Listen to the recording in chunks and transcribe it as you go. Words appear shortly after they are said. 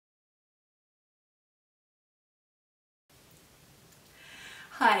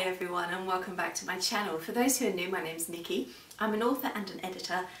Hi everyone and welcome back to my channel. For those who are new, my name's Nikki. I'm an author and an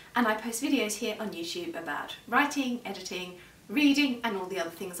editor and I post videos here on YouTube about writing, editing, reading and all the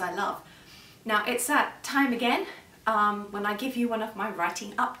other things I love. Now it's that time again when I give you one of my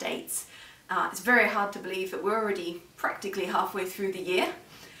writing updates. It's very hard to believe that we're already practically halfway through the year.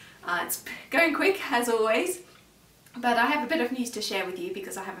 It's going quick as always, but I have a bit of news to share with you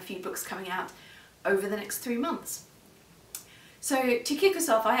because I have a few books coming out over the next 3 months. So to kick us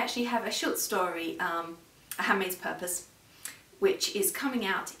off, I actually have a short story, A Handmaid's Purpose, which is coming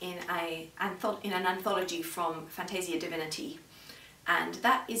out in an anthology from Fantasia Divinity, and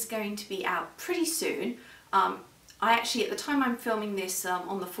that is going to be out pretty soon. I actually, at the time I'm filming this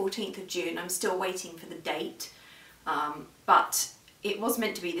on the 14th of June, I'm still waiting for the date, but it was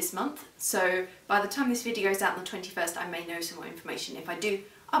meant to be this month, so by the time this video goes out on the 21st I may know some more information. If I do,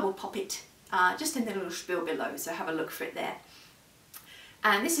 I will pop it just in the little spiel below, so have a look for it there.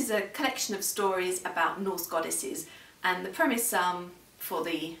 And this is a collection of stories about Norse goddesses, and the premise for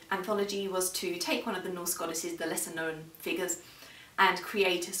the anthology was to take one of the Norse goddesses, the lesser known figures, and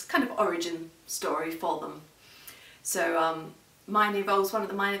create a kind of origin story for them. So mine involves one of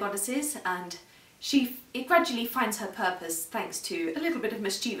the minor goddesses, and it gradually finds her purpose thanks to a little bit of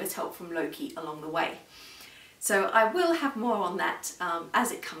mischievous help from Loki along the way. So I will have more on that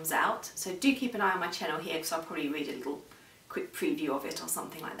as it comes out, so do keep an eye on my channel here because I'll probably read a little quick preview of it or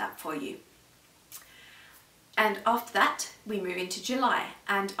something like that for you. And after that we move into July,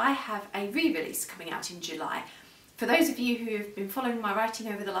 and I have a re-release coming out in July. For those of you who have been following my writing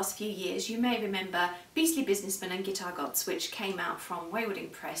over the last few years, you may remember Beastly Businessman and Guitar Gods, which came out from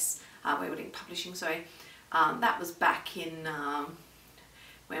Waywarding Publishing, sorry. That was back in,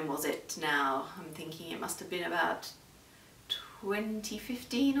 when was it now? I'm thinking it must have been about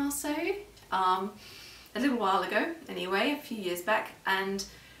 2015 or so. A little while ago anyway, a few years back, and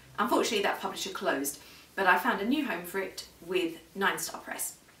unfortunately that publisher closed, but I found a new home for it with 9 Star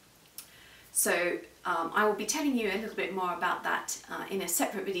Press. So I will be telling you a little bit more about that in a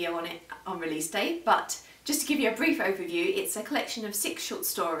separate video on it on release day, but just to give you a brief overview, it's a collection of 6 short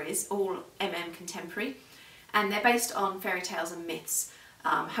stories, all contemporary, and they're based on fairy tales and myths.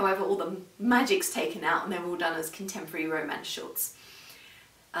 However, all the magic's taken out and they're all done as contemporary romance shorts.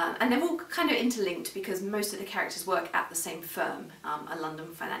 And they're all kind of interlinked because most of the characters work at the same firm, a London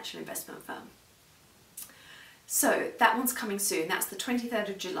financial investment firm. So that one's coming soon, that's the 23rd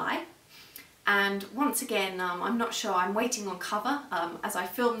of July. And once again, I'm not sure, I'm waiting on cover. As I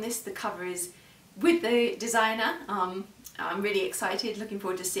film this, the cover is with the designer. I'm really excited, looking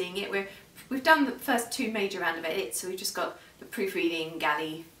forward to seeing it. We've done the first 2 major round of edits, so we've just got the proofreading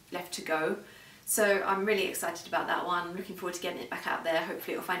galley left to go. So I'm really excited about that one, looking forward to getting it back out there.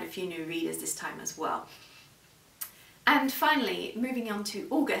 Hopefully it'll find a few new readers this time as well. And finally, moving on to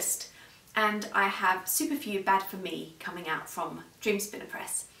August, and I have Super Few Bad For Me coming out from Dreamspinner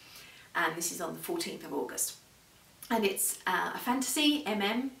Press, and this is on the 14th of August. And it's a fantasy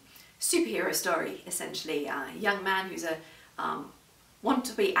superhero story, essentially. A young man who's a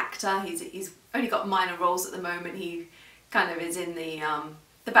want-to-be actor. He's only got minor roles at the moment. He kind of is in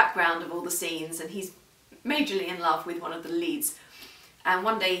the background of all the scenes, and he's majorly in love with one of the leads. And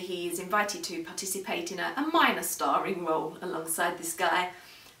one day he's invited to participate in a minor starring role alongside this guy,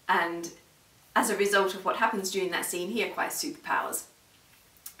 and as a result of what happens during that scene, he acquires superpowers.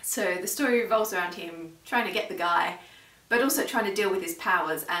 So the story revolves around him trying to get the guy, but also trying to deal with his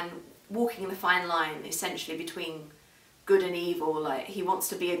powers and walking the fine line essentially between good and evil. Like, he wants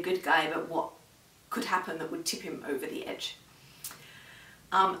to be a good guy, but what could happen that would tip him over the edge?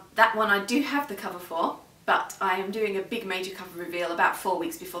 That one I do have the cover for, but I am doing a big major cover reveal about 4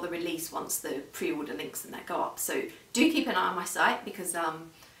 weeks before the release once the pre-order links and that go up. So do keep an eye on my site because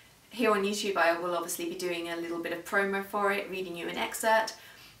here on YouTube I will obviously be doing a little bit of promo for it, reading you an excerpt,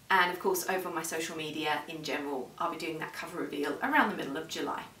 and of course over my social media in general I'll be doing that cover reveal around the middle of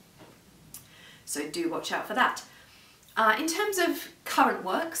July. So do watch out for that. In terms of current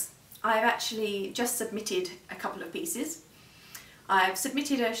works, I've actually just submitted a couple of pieces. I've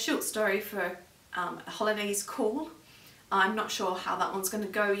submitted a short story for a Holidays Call. I'm not sure how that one's going to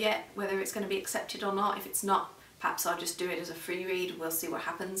go yet, whether it's going to be accepted or not. If it's not, perhaps I'll just do it as a free read, we'll see what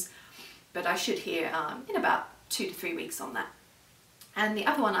happens. But I should hear in about 2 to 3 weeks on that. And the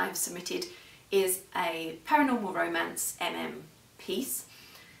other one I've submitted is a paranormal romance piece,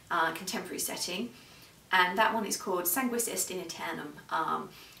 contemporary setting, and that one is called Sanguis Est in Aeternum,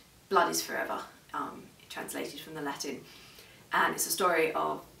 Blood is Forever, translated from the Latin. And it's a story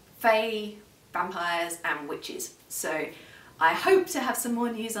of fae, vampires and witches. So I hope to have some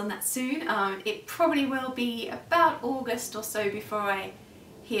more news on that soon. It probably will be about August or so before I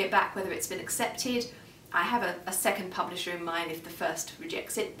hear back whether it's been accepted. I have a second publisher in mind if the first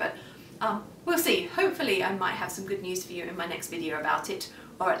rejects it, but we'll see. Hopefully I might have some good news for you in my next video about it,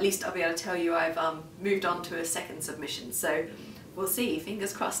 or at least I'll be able to tell you I've moved on to a second submission. So we'll see,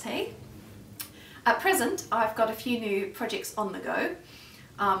 fingers crossed, hey? At present, I've got a few new projects on the go.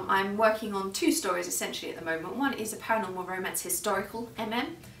 I'm working on 2 stories essentially at the moment. One is a paranormal romance historical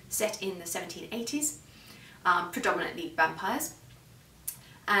set in the 1780s, predominantly vampires.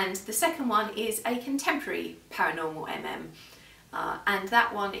 And the second one is a contemporary paranormal and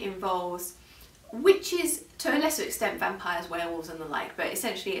that one involves witches, to a lesser extent vampires, werewolves and the like, but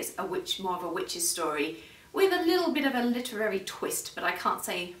essentially it's more of a witch's story with a little bit of a literary twist, but I can't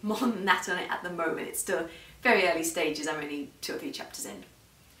say more than that on it at the moment. It's still very early stages, I'm only 2 or 3 chapters in.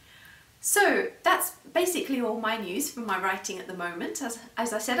 So that's basically all my news from my writing at the moment.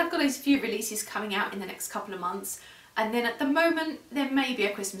 As I said, I've got those few releases coming out in the next couple of months, and then at the moment there may be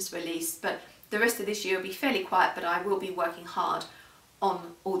a Christmas release, but the rest of this year will be fairly quiet, but I will be working hard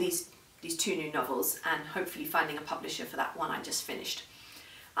on all these 2 new novels and hopefully finding a publisher for that one I just finished.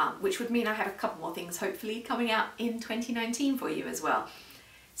 Which would mean I have a couple more things hopefully coming out in 2019 for you as well.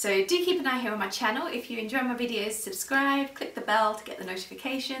 So do keep an eye here on my channel. If you enjoy my videos, subscribe, click the bell to get the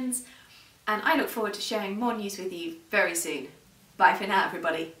notifications, and I look forward to sharing more news with you very soon. Bye for now,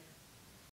 everybody.